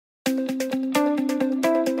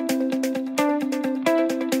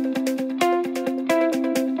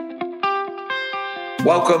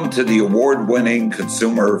Welcome to the award-winning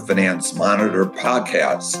Consumer Finance Monitor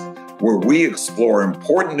podcast, where we explore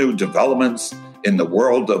important new developments in the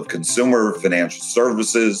world of consumer financial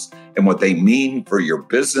services and what they mean for your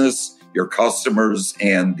business, your customers,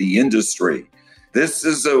 and the industry. This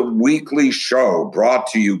is a weekly show brought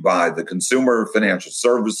to you by the Consumer Financial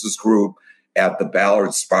Services Group at the Ballard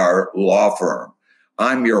Spahr Law Firm.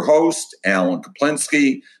 I'm your host, Alan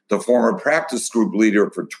Kaplinski, the former practice group leader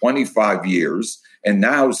for 25 years and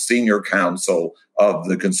now senior counsel of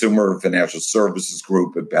the Consumer Financial Services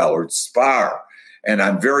Group at Ballard Spahr. And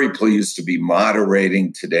I'm very pleased to be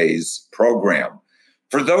moderating today's program.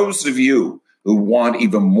 For those of you who want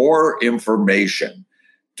even more information,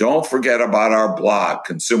 don't forget about our blog,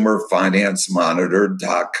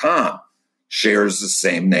 consumerfinancemonitor.com. Shares the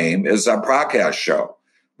same name as our podcast show.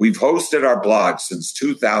 We've hosted our blog since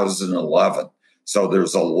 2011, so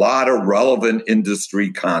there's a lot of relevant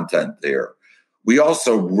industry content there. We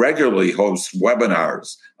also regularly host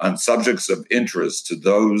webinars on subjects of interest to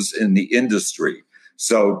those in the industry.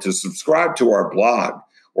 So to subscribe to our blog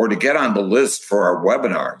or to get on the list for our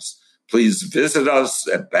webinars, please visit us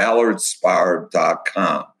at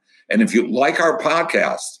ballardspahr.com. And if you like our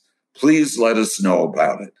podcast, please let us know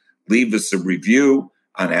about it. Leave us a review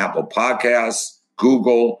on Apple Podcasts,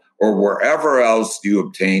 Google, or wherever else you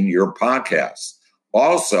obtain your podcasts.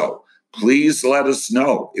 Also, please let us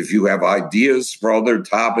know if you have ideas for other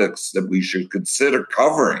topics that we should consider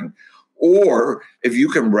covering, or if you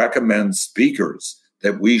can recommend speakers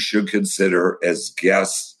that we should consider as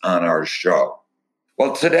guests on our show.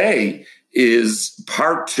 Well, today is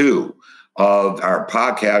part 2 of our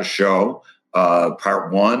podcast show.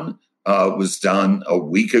 Part 1 was done a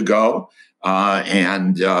week ago,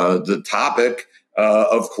 and the topic,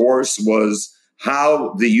 of course, was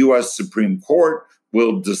how the U.S. Supreme Court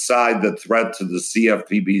will decide the threat to the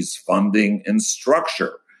CFPB's funding and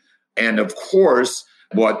structure. And of course,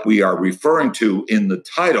 what we are referring to in the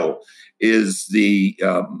title is the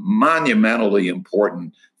monumentally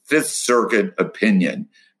important Fifth Circuit opinion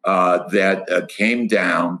that came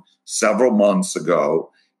down several months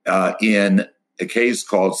ago in a case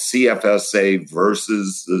called CFSA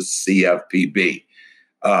versus the CFPB,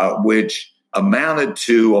 which amounted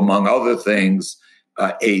to, among other things,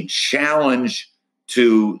 a challenge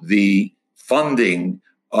to the funding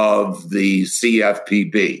of the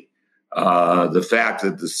CFPB. The fact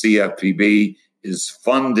that the CFPB is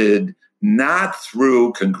funded not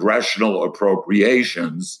through congressional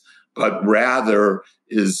appropriations, but rather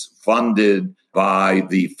is funded by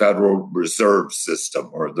the Federal Reserve System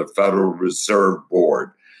or the Federal Reserve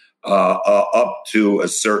Board, up to a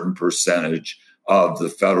certain percentage of the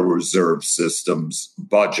Federal Reserve System's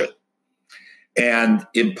budget. And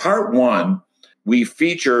in part 1, we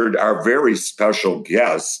featured our very special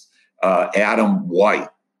guest, Adam White,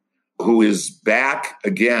 who is back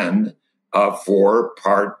again for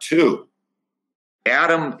part 2.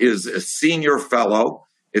 Adam is a senior fellow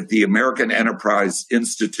at the American Enterprise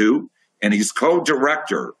Institute, and he's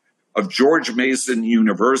co-director of George Mason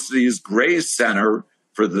University's Gray Center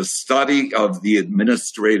for the Study of the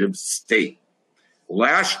Administrative State.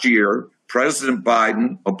 Last year, President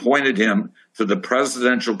Biden appointed him to the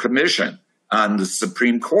Presidential Commission on the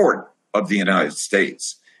Supreme Court of the United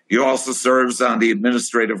States. He also serves on the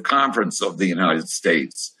Administrative Conference of the United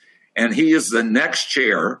States. And he is the next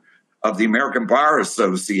chair of the American Bar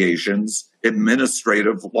Association's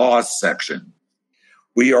Administrative Law Section.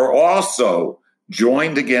 We are also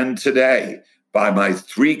joined again today by my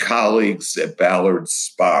 3 colleagues at Ballard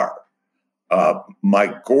Spahr,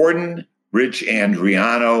 Mike Gordon, Rich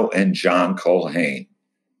Andriano, and John Culhane.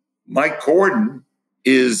 Mike Gordon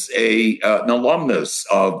is an alumnus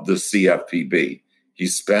of the CFPB. He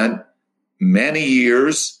spent many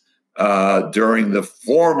years during the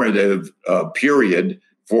formative period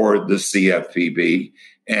for the CFPB,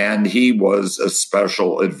 and he was a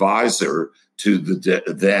special advisor to the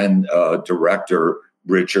then director,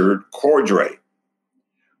 Richard Cordray.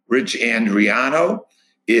 Rich Andriano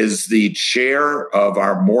is the chair of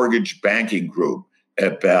our mortgage banking group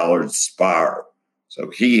at Ballard Spahr. So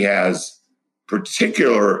he has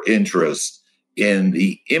particular interest in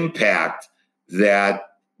the impact that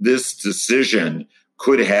this decision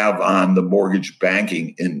could have on the mortgage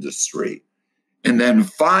banking industry. And then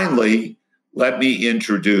finally, let me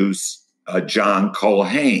introduce John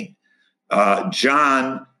Culhane.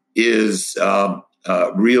 John is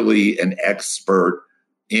really an expert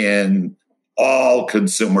in all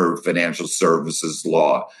consumer financial services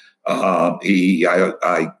law.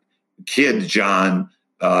 I kid John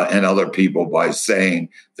and other people by saying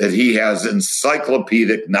that he has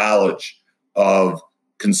encyclopedic knowledge of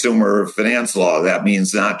consumer finance law. That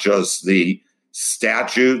means not just the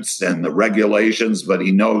statutes and the regulations, but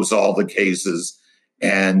he knows all the cases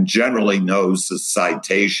and generally knows the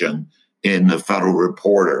citation in the Federal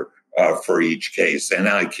Reporter for each case. And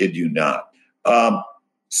I kid you not.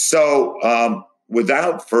 So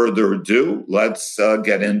without further ado, let's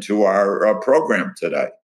get into our program today.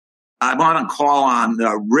 I want to call on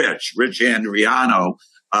Rich Andriano.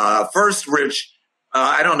 First, Rich,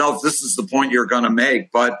 I don't know if this is the point you're going to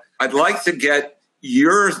make, but I'd like to get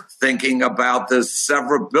your thinking about this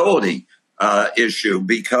severability issue,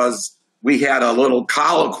 because we had a little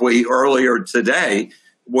colloquy earlier today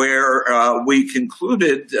where we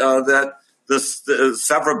concluded that the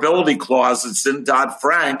severability clause that's in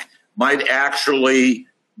Dodd-Frank might actually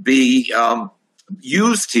be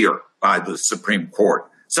used here by the Supreme Court.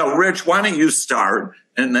 So, Rich, why don't you start,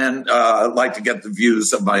 and then I'd like to get the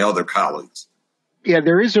views of my other colleagues. Yeah,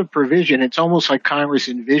 there is a provision. It's almost like Congress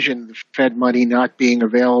envisioned the Fed money not being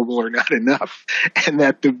available or not enough, and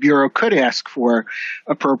that the Bureau could ask for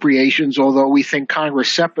appropriations, although we think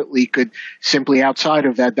Congress separately could simply, outside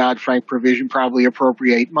of that Dodd-Frank provision, probably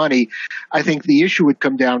appropriate money. I think the issue would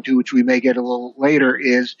come down to, which we may get a little later,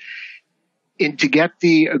 is to get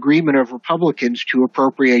the agreement of Republicans to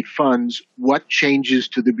appropriate funds, what changes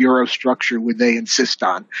to the Bureau structure would they insist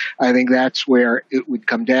on? I think that's where it would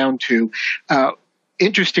come down to.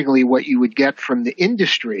 Interestingly, what you would get from the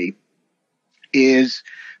industry is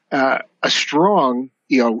a strong,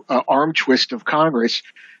 arm twist of Congress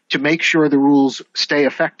to make sure the rules stay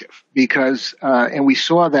effective. Because, and we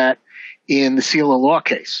saw that in the Seal of Law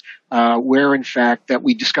case, where in fact that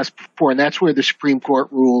we discussed before, and that's where the Supreme Court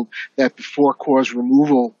ruled that the for-cause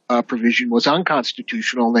removal provision was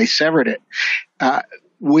unconstitutional, and they severed it.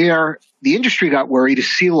 Where the industry got worried, a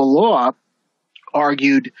Seal of Law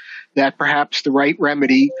argued that perhaps the right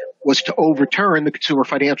remedy was to overturn the Consumer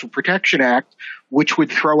Financial Protection Act, which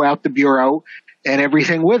would throw out the Bureau and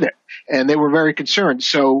everything with it. And they were very concerned.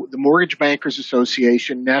 So the Mortgage Bankers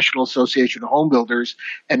Association, National Association of Home Builders,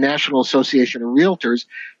 and National Association of Realtors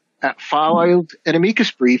filed an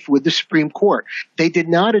amicus brief with the Supreme Court. They did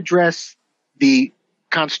not address the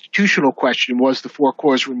constitutional question, was the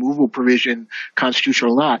for-cause removal provision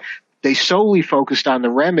constitutional or not. They solely focused on the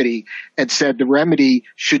remedy and said the remedy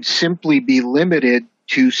should simply be limited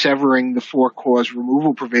to severing the for-cause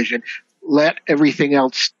removal provision, let everything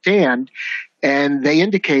else stand. And they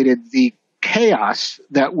indicated the chaos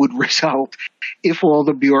that would result if all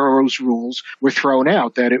the Bureau's rules were thrown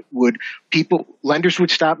out, that lenders would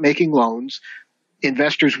stop making loans,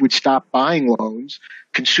 investors would stop buying loans,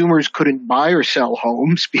 consumers couldn't buy or sell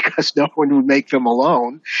homes because no one would make them a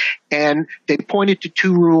loan. And they pointed to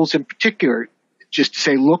two rules in particular, just to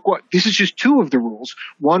say, this is just two of the rules.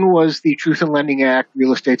 One was the Truth in Lending Act,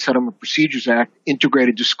 Real Estate Settlement Procedures Act,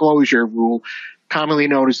 Integrated Disclosure Rule, commonly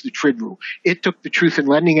known as the TRID rule. It took the Truth in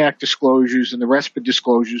Lending Act disclosures and the RESPA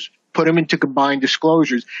disclosures, put them into combined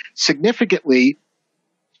disclosures. Significantly,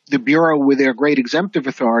 the Bureau, with their great exemptive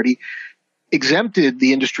authority, exempted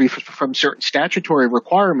the industry from certain statutory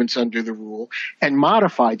requirements under the rule and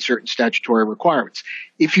modified certain statutory requirements.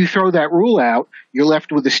 If you throw that rule out, you're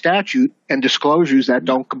left with a statute and disclosures that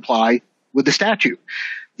don't comply with the statute.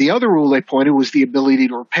 The other rule they pointed was the ability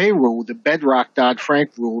to repay rule, the bedrock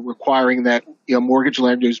Dodd-Frank rule, requiring that mortgage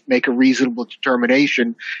lenders make a reasonable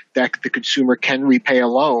determination that the consumer can repay a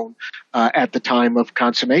loan at the time of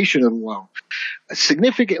consummation of the loan.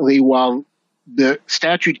 Significantly, while the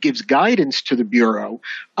statute gives guidance to the Bureau,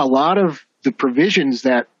 a lot of the provisions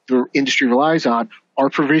that the industry relies on are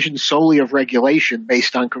provisions solely of regulation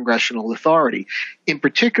based on congressional authority. In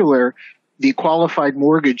particular, the qualified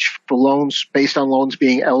mortgage for loans based on loans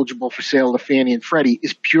being eligible for sale to Fannie and Freddie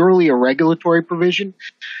is purely a regulatory provision.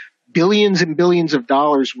 Billions and billions of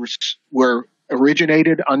dollars were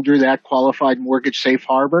originated under that qualified mortgage safe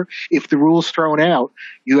harbor. If the rule's thrown out,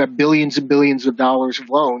 you have billions and billions of dollars of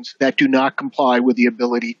loans that do not comply with the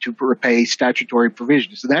ability to repay statutory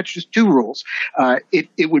provisions. So that's just two rules.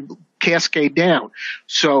 It would cascade down.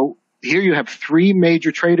 So here you have three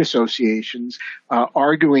major trade associations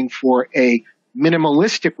arguing for a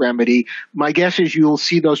minimalistic remedy. My guess is you'll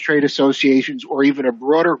see those trade associations or even a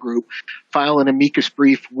broader group file an amicus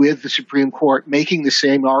brief with the Supreme Court making the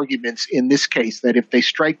same arguments in this case, that if they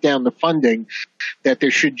strike down the funding, that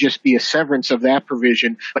there should just be a severance of that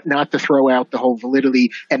provision, but not to throw out the whole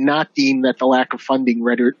validity and not deem that the lack of funding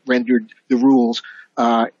rendered the rules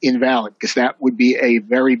invalid, because that would be a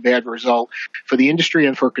very bad result for the industry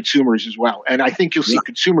and for consumers as well. And I think you'll see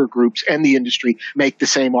consumer groups and the industry make the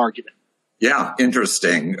same argument. Yeah,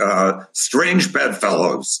 interesting. Strange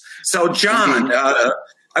bedfellows. So, John,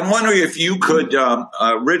 I'm wondering if you could,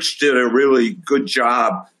 Rich did a really good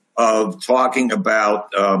job of talking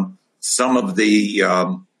about some of the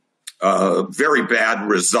very bad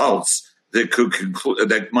results that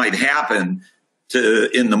that might happen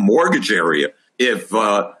in the mortgage area if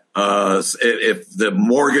the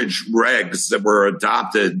mortgage regs that were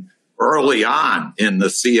adopted early on in the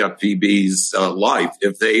CFPB's life,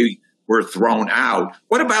 if they were thrown out.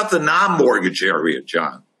 What about the non-mortgage area,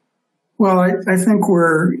 John? Well, I think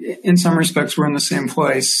in some respects, we're in the same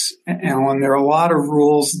place, Alan. There are a lot of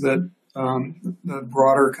rules that the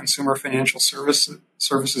broader consumer financial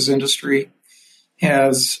services industry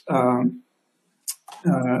has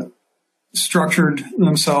structured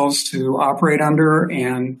themselves to operate under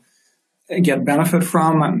and get benefit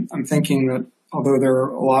from. I'm thinking that although there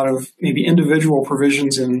are a lot of maybe individual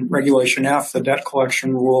provisions in Regulation F, the debt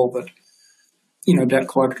collection rule, that debt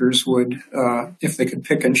collectors would, if they could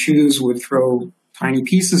pick and choose, would throw tiny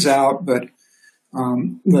pieces out. But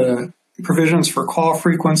the provisions for call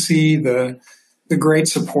frequency, the great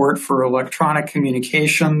support for electronic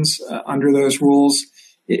communications under those rules,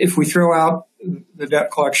 if we throw out the debt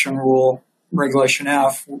collection rule, Regulation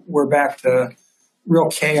F, we're back to real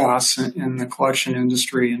chaos in the collection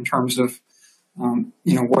industry in terms of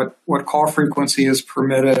what call frequency is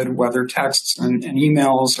permitted, whether texts and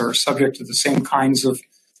emails are subject to the same kinds of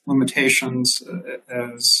limitations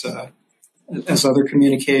as other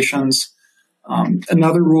communications.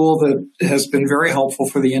 Another rule that has been very helpful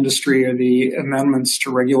for the industry are the amendments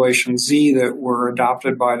to Regulation Z that were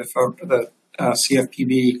adopted by the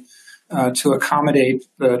CFPB to accommodate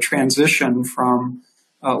the transition from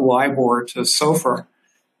LIBOR to SOFR.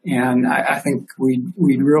 And I think we'd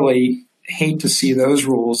really hate to see those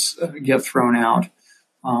rules get thrown out.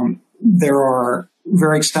 There are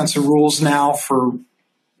very extensive rules now for,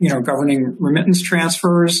 governing remittance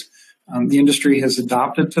transfers. The industry has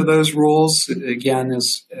adopted to those rules. Again,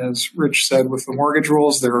 as Rich said, with the mortgage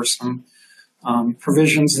rules, there are some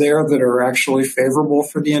provisions there that are actually favorable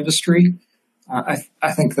for the industry.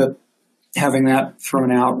 I think that having that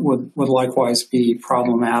thrown out would likewise be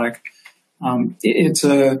problematic.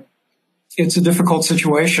 It's a difficult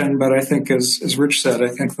situation, but I think, as Rich said, I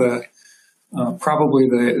think probably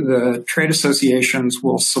the trade associations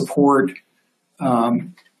will support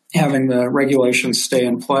having the regulations stay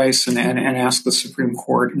in place and ask the Supreme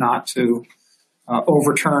Court not to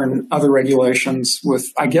overturn other regulations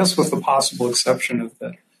with the possible exception of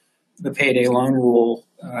the payday loan rule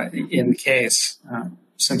in the case,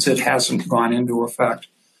 since it hasn't gone into effect.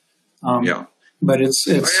 But it's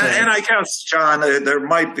and I guess, John, there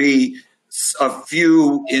might be a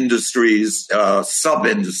few industries,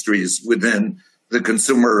 sub-industries within the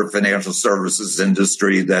consumer financial services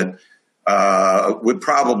industry that would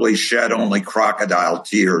probably shed only crocodile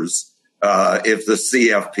tears if the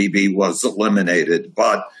CFPB was eliminated.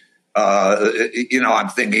 But, I'm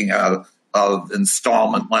thinking of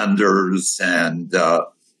installment lenders and,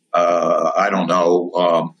 I don't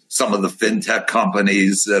know, some of the fintech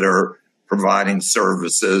companies that are providing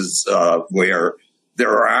services where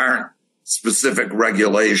there aren't specific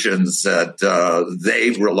regulations that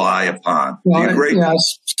they rely upon. Well, do you agree?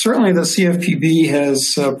 Yes, certainly the CFPB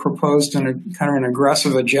has proposed kind of an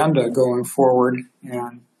aggressive agenda going forward.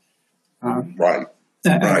 And right.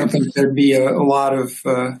 I don't think there'd be a lot of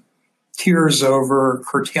tears over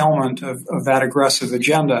curtailment of that aggressive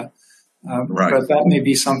agenda. But that may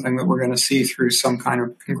be something that we're going to see through some kind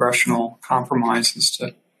of congressional compromise as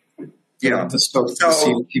to the scope of the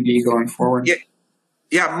CFPB going forward.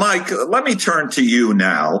 Yeah, Mike, let me turn to you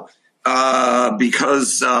now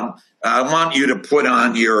because I want you to put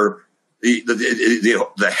on the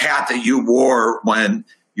hat that you wore when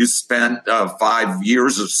you spent 5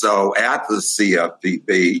 years or so at the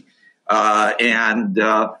CFPB, and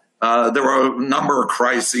there were a number of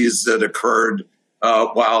crises that occurred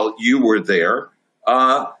while you were there.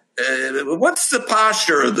 What's the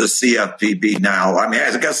posture of the CFPB now? I mean,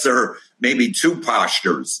 I guess there are maybe two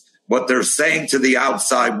postures. What they're saying to the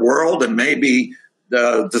outside world and maybe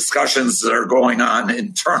the discussions that are going on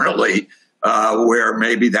internally where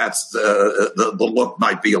maybe that's the look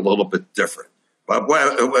might be a little bit different. But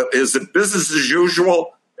is it business as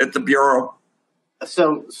usual at the Bureau?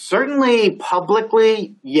 So certainly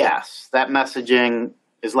publicly, yes, that messaging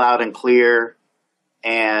is loud and clear.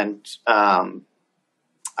 And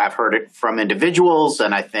I've heard it from individuals,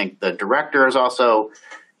 and I think the director is also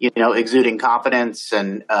exuding confidence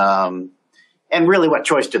and really what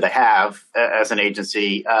choice do they have as an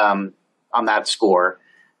agency on that score.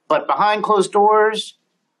 But behind closed doors,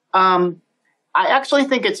 I actually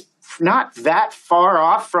think it's not that far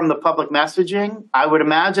off from the public messaging. I would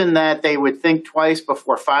imagine that they would think twice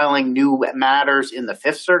before filing new matters in the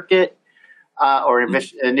Fifth Circuit or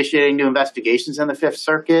initiating new investigations in the Fifth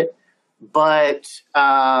Circuit. But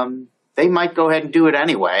they might go ahead and do it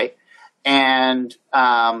anyway. And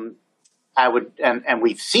and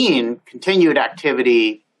we've seen continued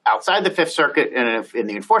activity outside the Fifth Circuit in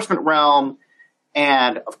the enforcement realm,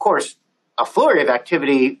 and of course, a flurry of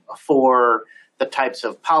activity for the types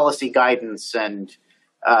of policy guidance and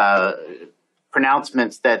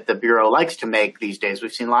pronouncements that the Bureau likes to make these days.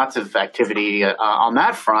 We've seen lots of activity on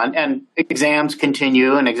that front, and exams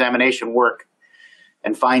continue, and examination work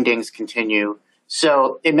and findings continue.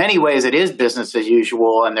 So in many ways, it is business as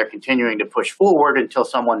usual, and they're continuing to push forward until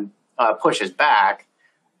someone pushes back.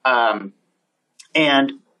 And,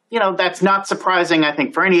 that's not surprising, I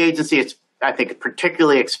think, for any agency. It's, I think,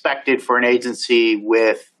 particularly expected for an agency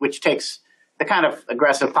which takes the kind of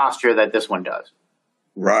aggressive posture that this one does.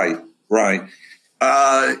 Right.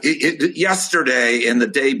 Yesterday and the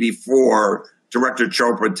day before, Director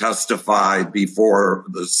Chopra testified before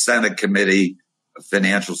the Senate Committee,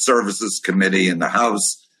 Financial Services Committee, and the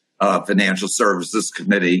House Financial Services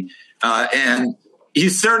Committee. And he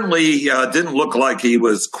certainly didn't look like he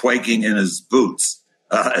was quaking in his boots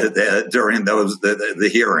during the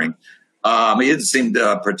hearing. He didn't seem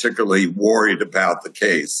particularly worried about the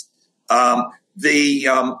case.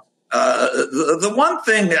 The one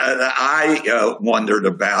thing that I wondered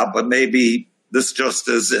about, but maybe this just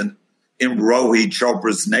isn't in Rohit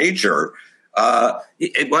Chopra's nature,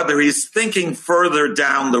 whether he's thinking further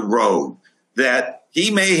down the road that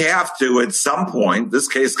he may have to, at some point, this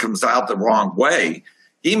case comes out the wrong way,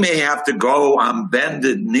 he may have to go on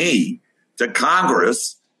bended knee to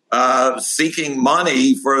Congress seeking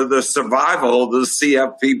money for the survival of the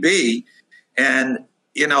CFPB. And,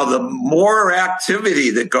 the more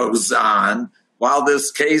activity that goes on while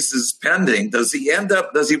this case is pending, does he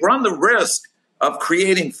run the risk of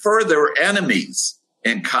creating further enemies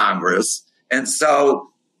in Congress? And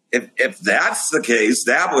so if that's the case,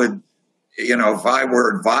 that would, if I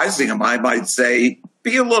were advising him, I might say,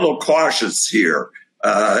 be a little cautious here,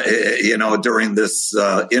 during this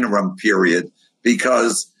interim period,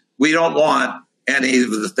 because we don't want any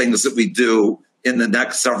of the things that we do in the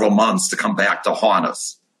next several months to come back to haunt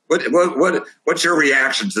us. What's your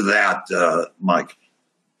reaction to that, Mike?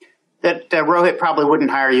 That Rohit probably wouldn't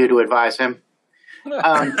hire you to advise him.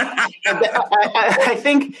 I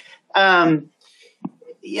think, I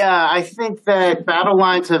think that battle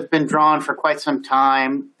lines have been drawn for quite some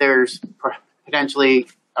time. There's potentially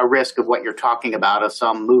a risk of what you're talking about, of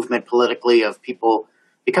some movement politically of people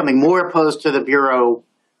becoming more opposed to the Bureau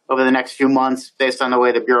over the next few months based on the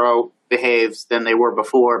way the Bureau behaves than they were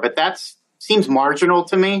before. But that seems marginal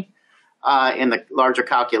to me in the larger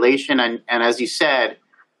calculation. And as you said,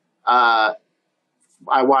 I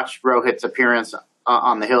watched Rohit's appearance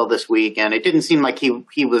on the Hill this week, and it didn't seem like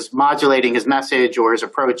he was modulating his message or his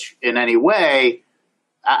approach in any way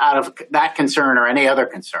out of that concern or any other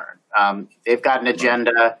concern. They've got an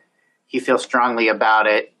agenda. He feels strongly about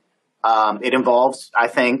it. It involves, I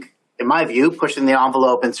think, in my view, pushing the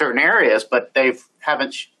envelope in certain areas, but they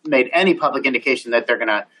haven't made any public indication that they're going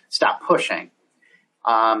to stop pushing.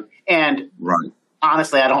 And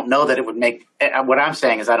honestly, I don't know that it would make – what I'm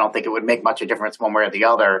saying is I don't think it would make much of a difference one way or the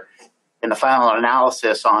other in the final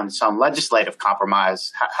analysis on some legislative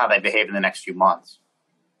compromise, how they behave in the next few months.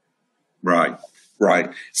 Right.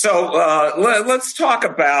 So let's talk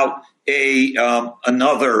about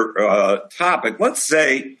another topic. Let's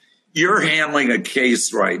say you're handling a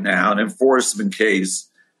case right now, an enforcement case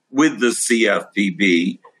with the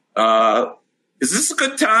CFPB. Is this a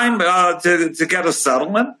good time to get a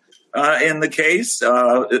settlement in the case?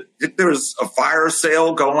 There's a fire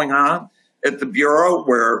sale going on at the Bureau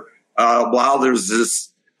where while there's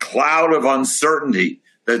this cloud of uncertainty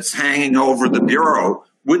that's hanging over the Bureau,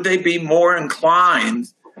 would they be more inclined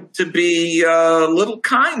to be a little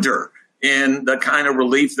kinder in the kind of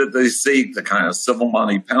relief that they seek, the kind of civil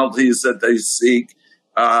money penalties that they seek,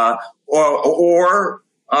 or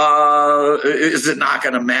is it not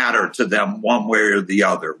going to matter to them one way or the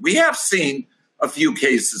other? We have seen a few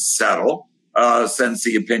cases settle since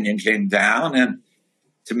the opinion came down, and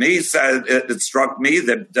to me, it struck me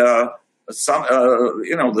that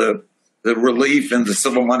the relief and the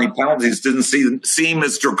civil money penalties didn't seem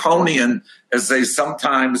as draconian as they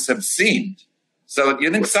sometimes have seemed. So do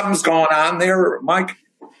you think something's going on there, Mike?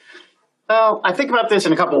 Well, I think about this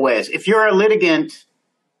in a couple of ways. If you're a litigant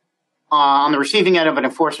on the receiving end of an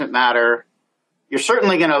enforcement matter, you're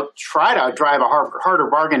certainly going to try to drive a harder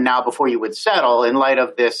bargain now before you would settle in light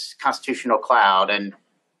of this constitutional cloud. And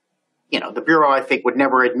the Bureau, I think, would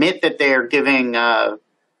never admit that they're giving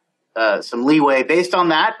some leeway based on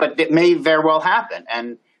that, but it may very well happen.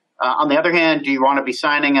 And on the other hand, do you want to be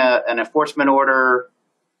signing an enforcement order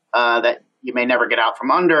that you may never get out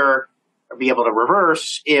from under or be able to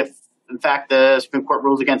reverse if, in fact, the Supreme Court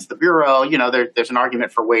rules against the Bureau? There's an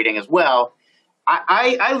argument for waiting as well.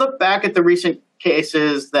 I look back at the recent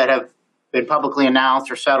cases that have been publicly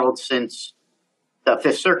announced or settled since the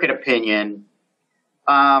Fifth Circuit opinion,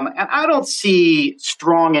 and I don't see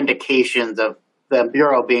strong indications of the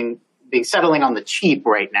Bureau being settling on the cheap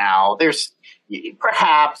right now. There's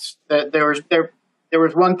perhaps there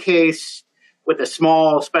was one case with a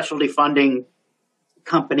small specialty funding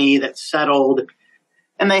company that settled,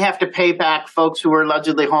 and they have to pay back folks who were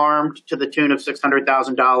allegedly harmed to the tune of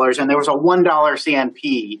 $600,000. And there was a $1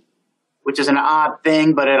 CMP, which is an odd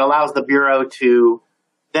thing, but it allows the Bureau to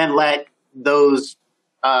then let those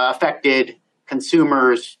affected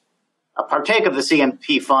consumers partake of the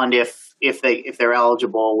CMP fund if they're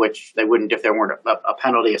eligible, which they wouldn't if there weren't a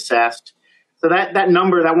penalty assessed. So that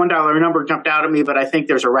number, that $1 number, jumped out at me, but I think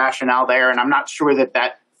there's a rationale there, and I'm not sure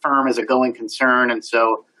that firm is a going concern, and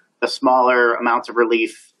so the smaller amounts of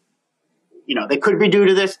relief, they could be due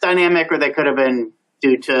to this dynamic, or they could have been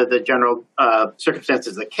due to the general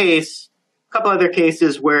circumstances of the case. A couple other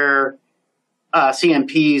cases where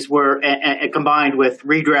CMPs were combined with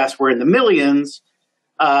redress were in the millions,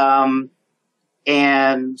 and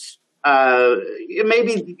maybe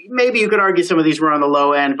you could argue some of these were on the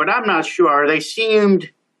low end, but I'm not sure. They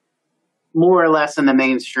seemed more or less in the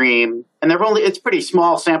mainstream, and it's pretty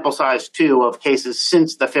small sample size too of cases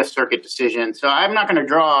since the Fifth Circuit decision. So I'm not going to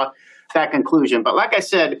draw that conclusion. But like I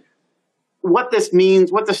said, what this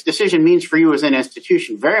decision means for you as an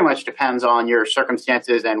institution very much depends on your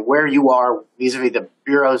circumstances and where you are vis-a-vis the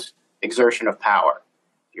Bureau's exertion of power.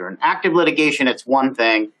 If you're in active litigation, it's one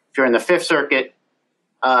thing. If you're in the Fifth Circuit,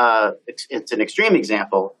 it's an extreme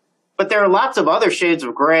example. But there are lots of other shades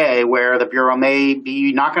of gray where the Bureau may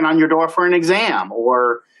be knocking on your door for an exam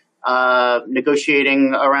or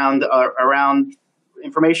negotiating around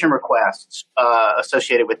information requests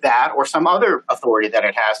associated with that, or some other authority that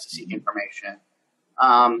it has to seek information.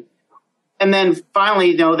 And then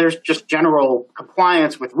finally, there's just general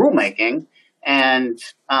compliance with rulemaking. And,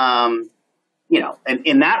 and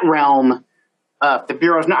in that realm, if the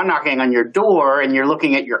Bureau is not knocking on your door and you're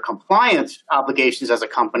looking at your compliance obligations as a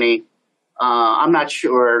company, I'm not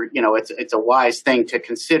sure, it's a wise thing to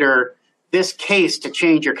consider this case to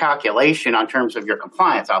change your calculation on terms of your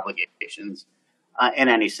compliance obligations in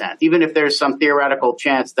any sense. Even if there's some theoretical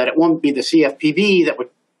chance that it won't be the CFPB that would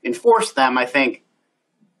enforce them, I think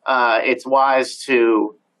it's wise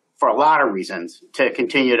for a lot of reasons, to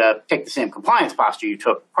continue to take the same compliance posture you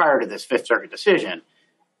took prior to this Fifth Circuit decision.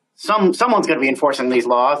 Someone's going to be enforcing these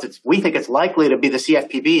laws. We think it's likely to be the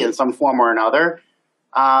CFPB in some form or another.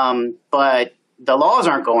 But the laws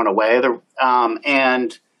aren't going away.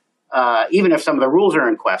 And even if some of the rules are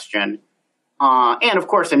in question, and of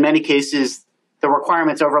course, in many cases, the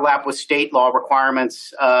requirements overlap with state law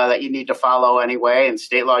requirements that you need to follow anyway, and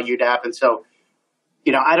state law UDAP. And so,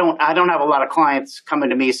 I don't have a lot of clients coming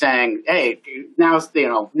to me saying, "Hey, now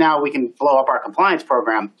we can blow up our compliance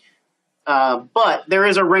program." But there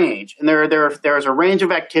is a range, and there is a range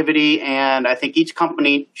of activity, and I think each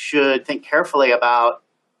company should think carefully about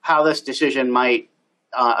how this decision might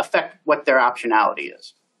affect what their optionality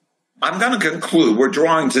is. I'm going to conclude. We're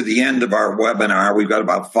drawing to the end of our webinar. We've got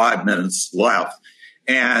about 5 minutes left.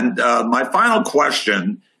 And my final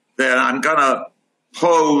question that I'm going to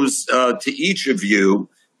pose to each of you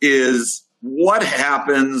is, what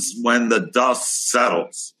happens when the dust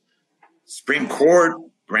settles? Supreme Court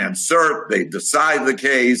grants cert, they decide the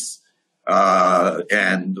case,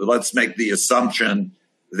 and let's make the assumption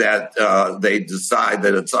that they decide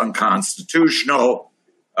that it's unconstitutional.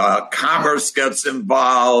 Commerce gets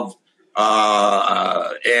involved,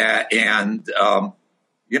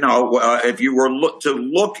 if you were to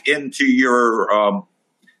look into your,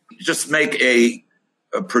 just make a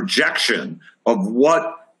projection of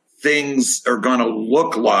what things are going to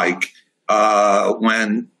look like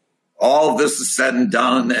when all this is said and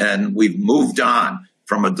done and we've moved on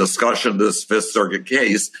from a discussion of this Fifth Circuit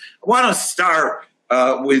case. I want to start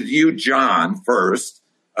with you, John, first,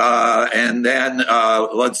 and then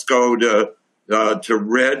let's go to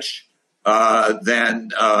Rich. Then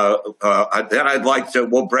I'd like to,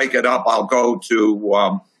 we'll break it up. I'll go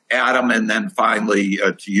to Adam, and then finally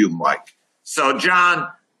to you, Mike. So, John,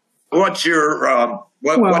 what's your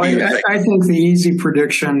what do you think? I think the easy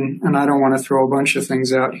prediction, and I don't want to throw a bunch of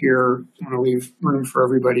things out here, I want to leave room for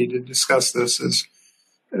everybody to discuss this, is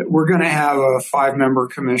we're going to have a 5-member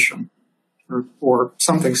commission. or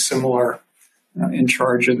something similar in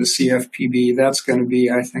charge of the CFPB. That's going to be,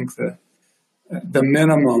 I think, the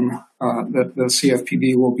minimum that the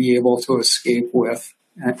CFPB will be able to escape with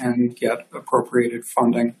and get appropriated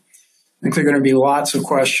funding. I think there are going to be lots of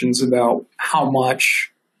questions about how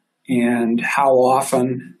much and how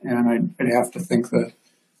often, and I'd have to think that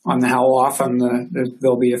on the how often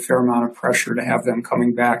there'll be a fair amount of pressure to have them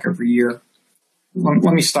coming back every year.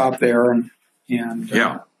 Let me stop there.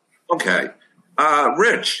 Yeah. Okay.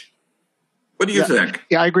 Rich, what do you think?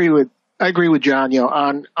 Yeah, I agree with John.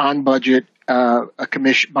 On budget, a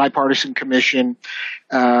bipartisan commission.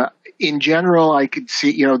 In general, I could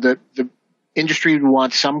see the industry would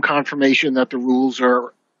want some confirmation that the rules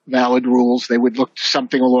are valid rules. They would look to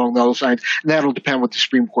something along those lines. And that'll depend what the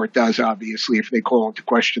Supreme Court does, obviously, if they call into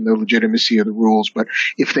question the legitimacy of the rules. But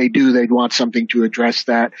if they do, they'd want something to address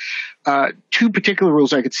that. Two particular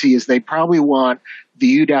rules I could see is they probably want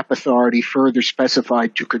the UDAP authority further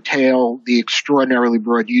specified to curtail the extraordinarily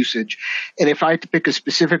broad usage. And if I had to pick a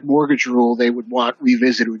specific mortgage rule they would want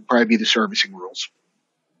revisited, would probably be the servicing rules.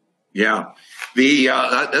 Yeah.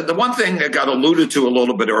 The one thing that got alluded to a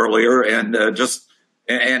little bit earlier, and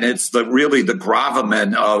it's really the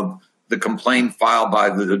gravamen of the complaint filed by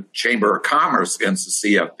the Chamber of Commerce against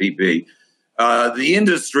the CFPB. The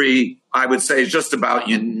industry, I would say, is just about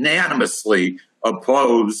unanimously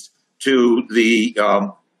opposed to the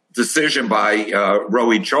decision by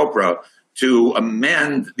Rohit Chopra to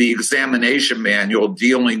amend the examination manual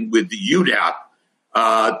dealing with the UDAP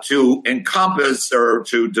to encompass or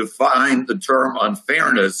to define the term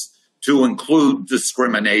unfairness to include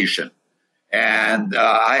discrimination. And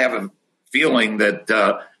I have a feeling that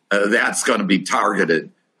that's going to be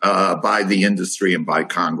targeted by the industry and by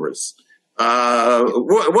Congress.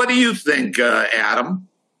 What do you think, Adam?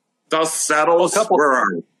 Dust settles? Where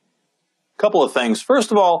are you? Couple of things.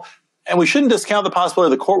 First of all, and we shouldn't discount the possibility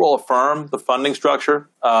the court will affirm the funding structure.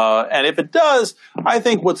 And if it does, I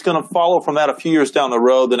think what's going to follow from that a few years down the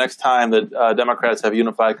road, the next time that Democrats have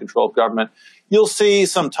unified control of government, you'll see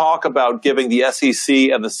some talk about giving the SEC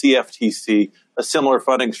and the CFTC a similar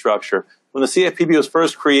funding structure. When the CFPB was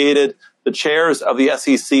first created, the chairs of the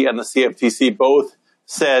SEC and the CFTC both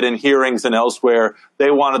said in hearings and elsewhere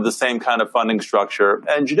they wanted the same kind of funding structure.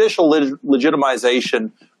 And judicial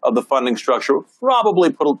legitimization of the funding structure would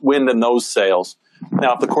probably put a wind in those sails.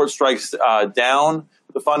 Now, if the court strikes down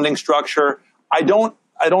the funding structure, I don't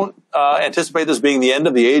anticipate this being the end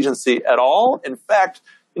of the agency at all. In fact,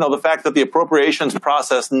 the fact that the appropriations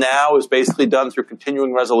process now is basically done through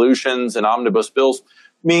continuing resolutions and omnibus bills,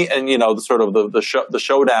 the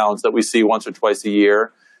showdowns that we see once or twice a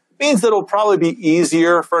year, means that it'll probably be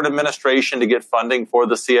easier for an administration to get funding for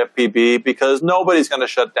the CFPB because nobody's going to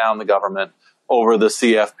shut down the government over the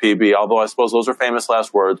CFPB. Although I suppose those are famous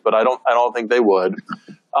last words, but I don't think they would.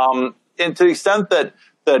 And to the extent that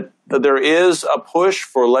there is a push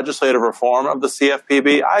for legislative reform of the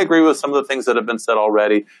CFPB, I agree with some of the things that have been said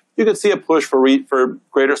already. You could see a push for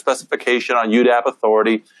greater specification on UDAP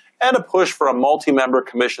authority and a push for a multi-member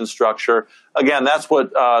commission structure. Again, that's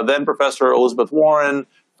what then Professor Elizabeth Warren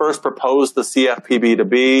first proposed the CFPB to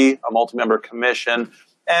be, a multi-member commission.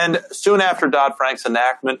 And soon after Dodd-Frank's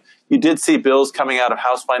enactment, you did see bills coming out of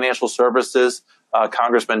House Financial Services,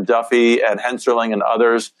 Congressman Duffy and Hensarling and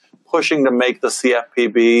others pushing to make the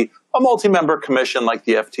CFPB a multi-member commission like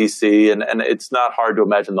the FTC. And it's not hard to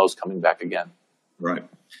imagine those coming back again. Right.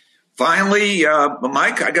 Finally,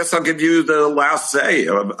 Mike, I guess I'll give you the last say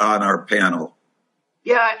on our panel.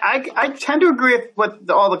 Yeah, I tend to agree with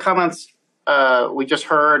all the comments we just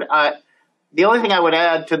heard. The only thing I would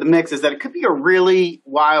add to the mix is that it could be a really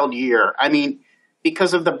wild year. I mean,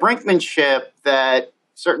 because of the brinkmanship that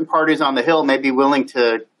certain parties on the Hill may be willing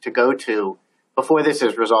to go to before this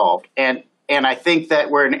is resolved. And I think that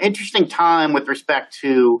we're in an interesting time with respect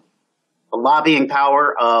to the lobbying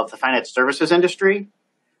power of the financial services industry,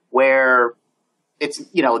 where it's,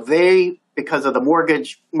 they, because of the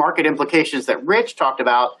mortgage market implications that Rich talked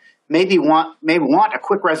about, maybe want a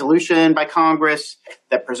quick resolution by Congress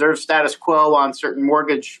that preserves status quo on certain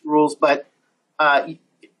mortgage rules, but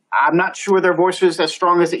I'm not sure their voice is as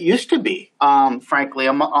strong as it used to be. Frankly,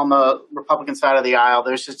 on the Republican side of the aisle,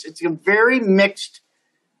 it's a very mixed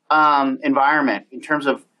environment in terms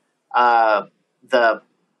of the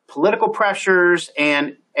political pressures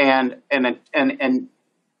and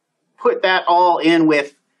put that all in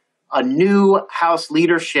with a new House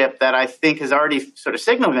leadership that I think is already sort of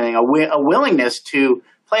signaling a willingness to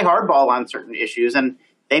play hardball on certain issues. And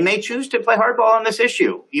they may choose to play hardball on this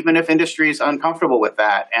issue, even if industry is uncomfortable with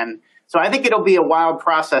that. And so I think it'll be a wild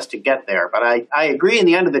process to get there. But I agree in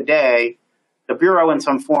the end of the day, the Bureau in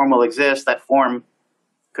some form will exist. That form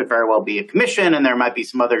could very well be a commission, and there might be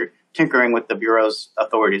some other tinkering with the Bureau's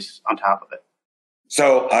authorities on top of it.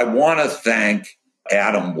 So I want to thank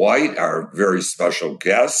Adam White, our very special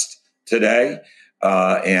guest today.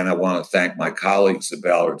 And I want to thank my colleagues at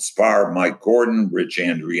Ballard Spahr, Mike Gordon, Rich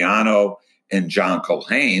Andriano, and John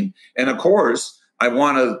Culhane. And of course, I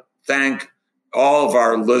want to thank all of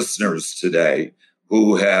our listeners today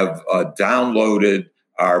who have downloaded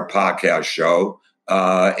our podcast show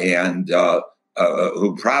and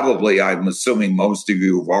who probably, I'm assuming most of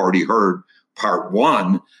you have already heard part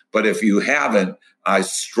one, but if you haven't, I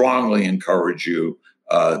strongly encourage you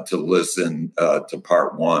to listen to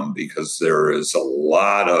part one, because there is a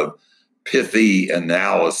lot of pithy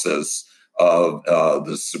analysis of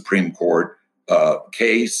the Supreme Court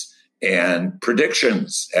case and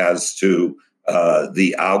predictions as to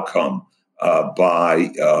the outcome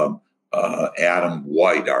by Adam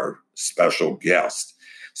White, our special guest.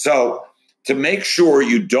 So to make sure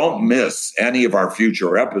you don't miss any of our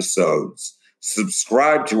future episodes,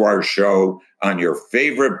 subscribe to our show on your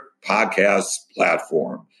favorite podcast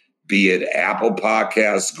platform, be it Apple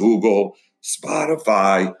Podcasts, Google,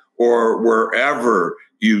 Spotify, or wherever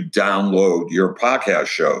you download your podcast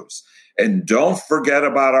shows. And don't forget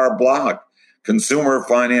about our blog,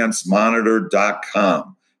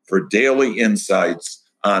 consumerfinancemonitor.com, for daily insights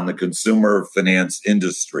on the consumer finance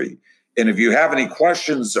industry. And if you have any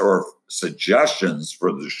questions or suggestions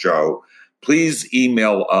for the show, please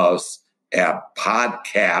email us at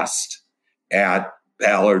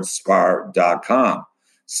podcast@ballardspar.com.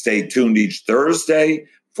 Stay tuned each Thursday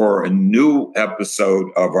for a new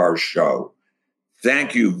episode of our show.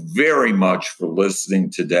 Thank you very much for listening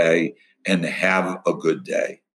today, and have a good day.